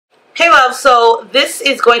Hey love, so this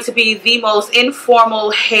is going to be the most informal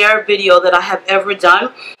hair video that I have ever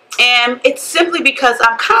done. And it's simply because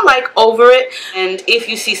I'm kind of like over it. And if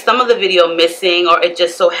you see some of the video missing, or it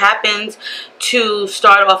just so happens to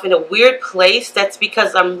start off in a weird place, that's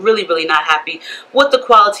because I'm really not happy with the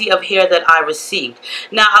quality of hair that I received.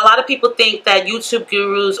 Now, a lot of people think that YouTube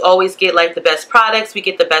gurus always get like the best products, we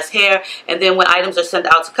get the best hair, and then when items are sent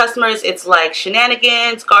out to customers, it's like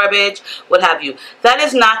shenanigans, garbage, what have you. That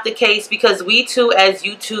is not the case, because we too, as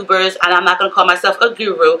YouTubers, and I'm not going to call myself a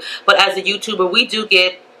guru, but as a YouTuber, we do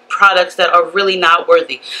get products that are really not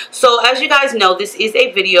worthy. So as you guys know, this is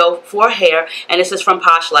a video for hair, and this is from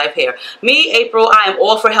Posh Life Hair. Me, April, I am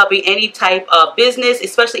all for helping any type of business,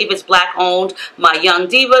 especially if it's black owned, my young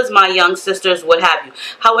divas, my young sisters, what have you.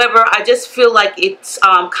 However, I just feel like it's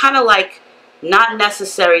kind of like not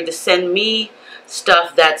necessary to send me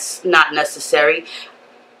stuff that's not necessary.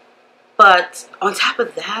 But on top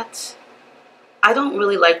of that, I don't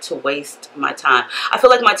really like to waste my time. I feel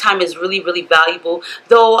like my time is really valuable.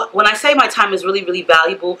 Though when I say my time is really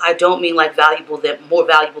valuable, I don't mean like more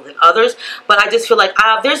valuable than others. But I just feel like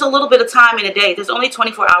there's a little bit of time in a day. There's only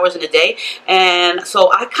 24 hours in a day. And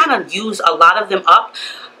so I kind of use a lot of them up.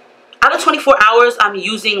 Out of 24 hours, I'm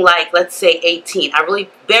using like, let's say 18. I really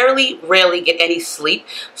rarely get any sleep.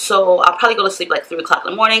 So I'll probably go to sleep like 3 o'clock in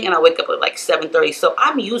the morning, and I wake up at like 7:30. So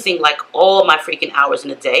I'm using like all my freaking hours in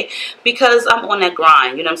a day because I'm on that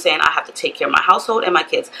grind. You know what I'm saying? I have to take care of my household and my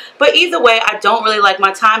kids. But either way, I don't really like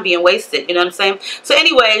my time being wasted. You know what I'm saying? So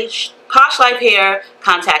anyway, Posh Life Hair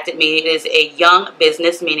contacted me. It is a young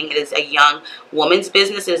business, meaning it is a young woman's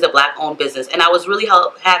business. It is a black-owned business. And I was really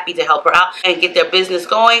happy to help her out and get their business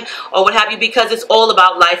going or what have you, because it's all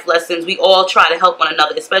about life lessons. We all try to help one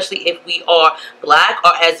another, especially if we are black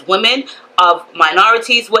or as women of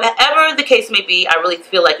minorities, whatever the case may be. I really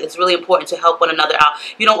feel like it's really important to help one another out.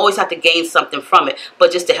 You don't always have to gain something from it,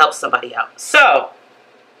 but just to help somebody out. So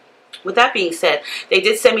with that being said, they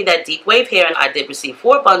did send me that deep wave hair, and I did receive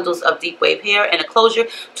 4 bundles of deep wave hair and a closure,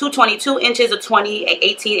 2 22 inches, a 20, an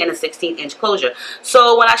 18, and a 16-inch closure.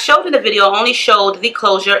 So when I showed in the video, I only showed the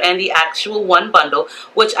closure and the actual 1 bundle,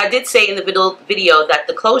 which I did say in the video that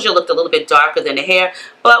the closure looked a little bit darker than the hair,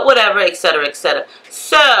 but whatever, etc, etc.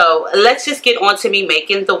 So let's just get on to me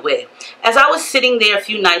making the wig. As I was sitting there a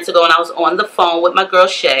few nights ago and I was on the phone with my girl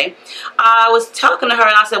Shay, I was talking to her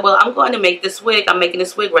and I said, well, I'm going to make this wig. I'm making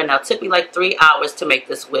this wig right now. It took me like 3 hours to make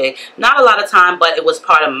this wig. Not a lot of time, but it was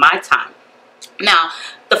part of my time. Now,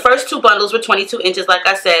 the first 2 bundles were 22 inches, like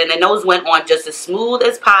I said, and those went on just as smooth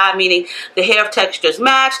as pie, meaning the hair textures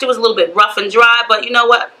matched. It was a little bit rough and dry, but you know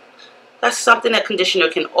what? That's something that conditioner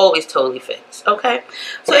can always totally fix, okay?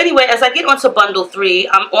 So anyway, as I get onto bundle 3,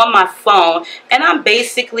 I'm on my phone, and I'm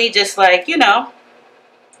basically just like, you know,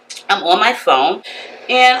 I'm on my phone,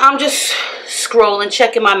 and I'm just scrolling,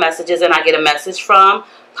 checking my messages, and I get a message from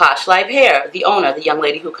Posh Life Hair, the owner, the young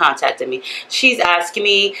lady who contacted me. She's asking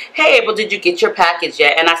me, hey, April, did you get your package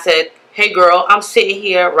yet? And I said, hey, girl, I'm sitting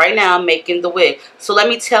here right now making the wig. So let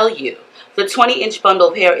me tell you, the 20-inch bundle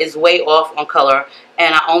of hair is way off on color,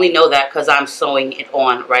 and I only know that because I'm sewing it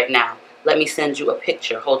on right now. Let me send you a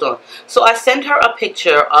picture. Hold on. So I sent her a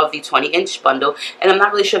picture of the 20-inch bundle, and I'm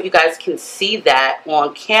not really sure if you guys can see that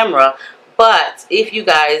on camera, but if you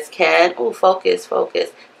guys can, oh, focus.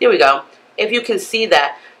 Here we go. If you can see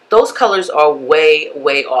that, those colors are way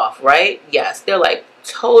off, right? Yes, they're like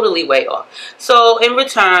totally way off. So in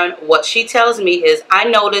return, what she tells me is, I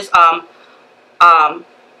noticed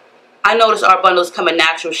our bundles come in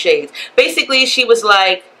natural shades. Basically, she was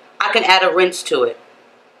like, I can add a rinse to it.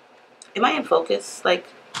 Am I in focus? Like,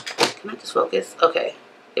 can I just focus? Okay,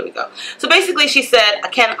 here we go. So basically, she said, I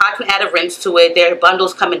can add a rinse to it. Their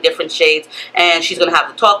bundles come in different shades, and she's going to have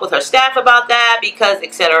to talk with her staff about that because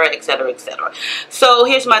etc. So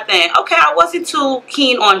here's my thing. Okay, I wasn't too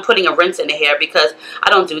keen on putting a rinse in the hair because I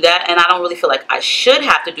don't do that, and I don't really feel like I should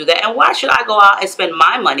have to do that. And why should I go out and spend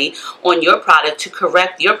my money on your product to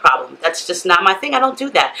correct your problem? That's just not my thing. I don't do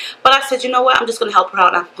that. But I said, you know what? I'm just going to help her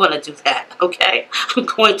out, and I'm going to do that, okay? I'm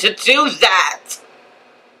going to do that.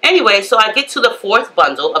 Anyway, so I get to the 4th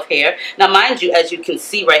bundle of hair. Now, mind you, as you can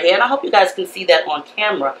see right here, and I hope you guys can see that on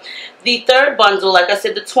camera, the 3rd bundle, like I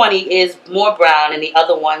said, the 20 is more brown, and the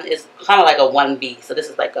other one is kind of like a 1B. So this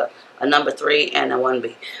is like a number 3 and a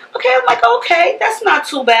 1B. Okay, I'm like, okay, that's not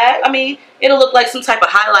too bad. I mean, it'll look like some type of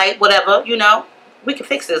highlight, whatever, you know. We can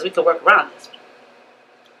fix this. We can work around this.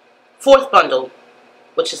 4th bundle,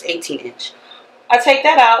 which is 18-inch. I take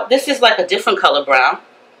that out. This is like a different color brown.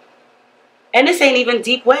 And this ain't even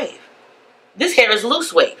deep wave. This hair is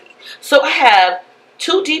loose wavy. So I have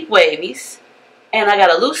 2 deep wavies, and I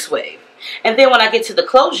got a loose wave. And then when I get to the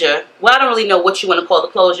closure, well, I don't really know what you want to call the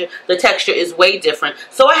closure. The texture is way different.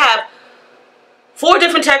 So I have 4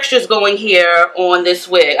 different textures going here on this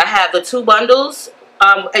wig. I have the 2 bundles,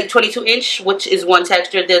 a 22-inch, which is one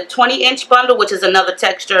texture, the 20-inch bundle, which is another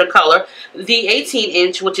texture and color, the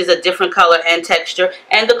 18-inch, which is a different color and texture,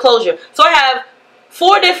 and the closure. So I have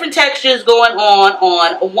 4 different textures going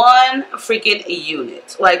on one freaking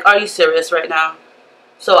unit. Like, are you serious right now?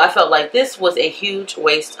 So I felt like this was a huge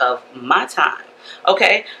waste of my time.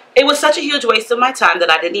 Okay, it was such a huge waste of my time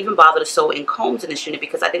that I didn't even bother to sew in combs in this unit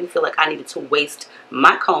because I didn't feel like I needed to waste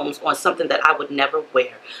my combs on something that I would never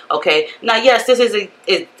wear. Okay, now yes, this is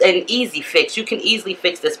an easy fix. You can easily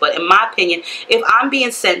fix this, but in my opinion, if I'm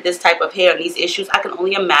being sent this type of hair and these issues, I can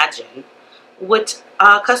only imagine what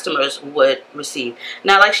customers would receive.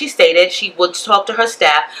 Now, like she stated, she would talk to her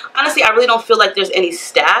staff. Honestly, I really don't feel like there's any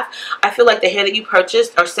staff. I feel like the hair that you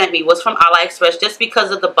purchased or sent me was from AliExpress just because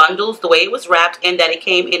of the bundles, the way it was wrapped, and that it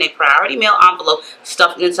came in a priority mail envelope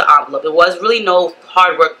stuffed into envelope. There was really no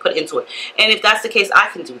hard work put into it. And if that's the case, I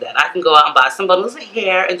can do that. I can go out and buy some bundles of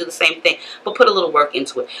hair and do the same thing, but put a little work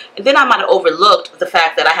into it. And then I might have overlooked the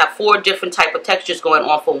fact that I have 4 different type of textures going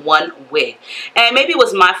on for one wig. And maybe it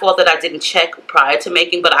was my fault that I didn't check prior to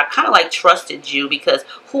making, but I kind of like trusted you because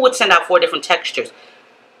who would send out 4 different textures?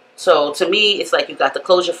 So to me, it's like you got the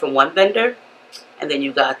closure from one vendor and then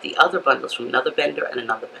you got the other bundles from another vendor and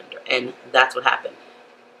another vendor, and that's what happened.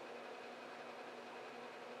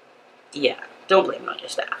 Yeah, don't blame it on your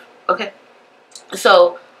staff, okay?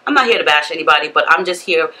 So I'm not here to bash anybody, but I'm just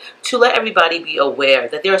here to let everybody be aware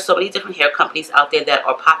that there are so many different hair companies out there that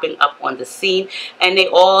are popping up on the scene, and they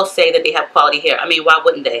all say that they have quality hair. I mean, why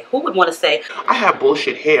wouldn't they? Who would want to say, I have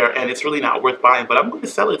bullshit hair and it's really not worth buying, but I'm going to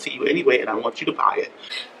sell it to you anyway and I want you to buy it?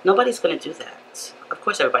 Nobody's going to do that. Of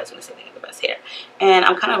course everybody's going to say they have the best hair. And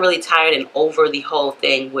I'm kind of really tired and over the whole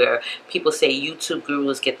thing where people say YouTube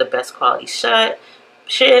gurus get the best quality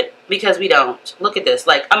shit, because we don't. Look at this.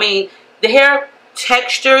 Like, I mean, the hair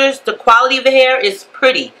textures, the quality of the hair is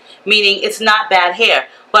pretty, meaning it's not bad hair,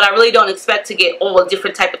 but I really don't expect to get all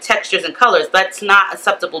different type of textures and colors. That's not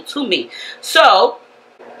acceptable to me. So,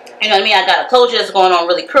 you know what I mean, I got a closure that's going on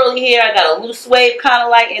really curly here, I got a loose wave kind of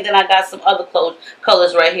like, and then I got some other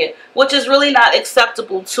colors right here, which is really not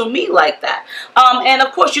acceptable to me like that. And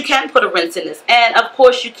of course you can put a rinse in this, and of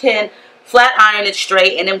course you can flat iron it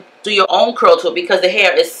straight and then do your own curl to it because the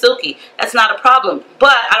hair is silky. That's not a problem.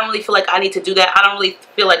 But I don't really feel like I need to do that. I don't really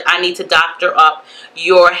feel like I need to doctor up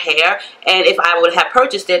your hair. And if I would have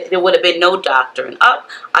purchased it, there would have been no doctoring up.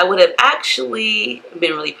 I would have actually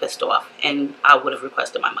been really pissed off and I would have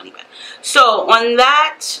requested my money back. So on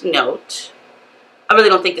that note, I really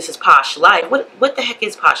don't think this is Posh life. What the heck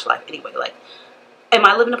is Posh life anyway? Like, am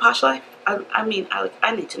I living a posh life? I mean,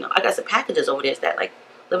 I need to know. I got some packages over there. Is that like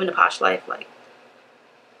living a posh life? Like,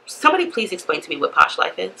 somebody please explain to me what posh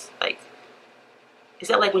life is. Like, is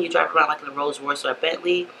that like when you drive around like in a Rolls Royce or a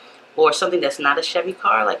Bentley or something that's not a Chevy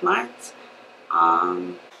car like mine's?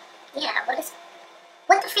 Yeah,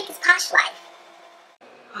 what the freak is posh life?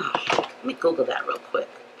 Let me Google that real quick.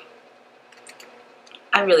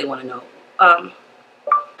 I really want to know.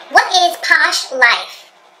 What is posh life?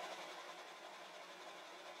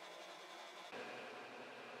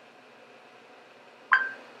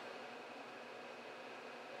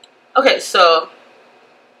 Okay, so,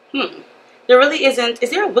 there really isn't. Is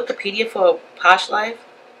there a Wikipedia for posh life?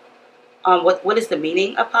 What is the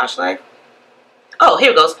meaning of posh life? Oh,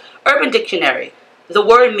 here it goes. Urban Dictionary. The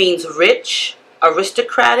word means rich,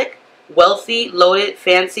 aristocratic, wealthy, loaded,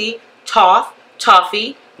 fancy, toff,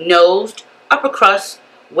 toffee, nosed, upper crust,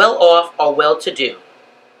 well off, or well to do.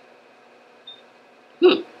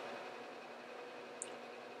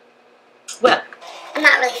 Well, I'm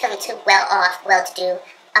not really feeling too well off, well to do,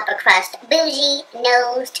 upper crust, bougie,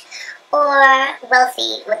 nosed, or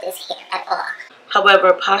wealthy with this hair at all.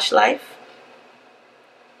 However, posh life,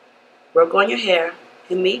 work on your hair,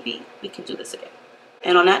 and maybe we can do this again.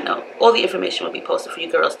 And on that note, all the information will be posted for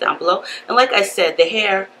you girls down below. And like I said, the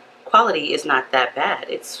hair quality is not that bad.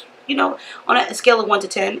 It's, you know, on a scale of 1 to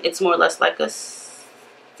 10, it's more or less like a, say,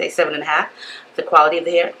 7.5. The quality of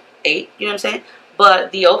the hair, 8, you know what I'm saying?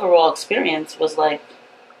 But the overall experience was like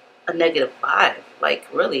a -5. Like,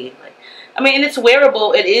 really, like, I mean, and it's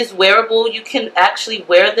wearable. It is wearable. You can actually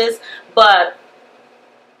wear this, but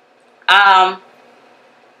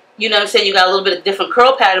you know what I'm saying, you got a little bit of different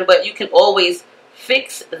curl pattern, but you can always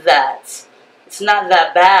fix that. It's not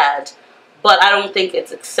that bad, but I don't think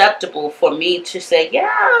it's acceptable for me to say,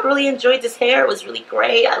 yeah, I really enjoyed this hair. It was really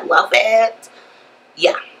great. I love it.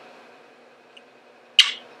 Yeah.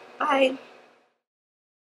 Bye.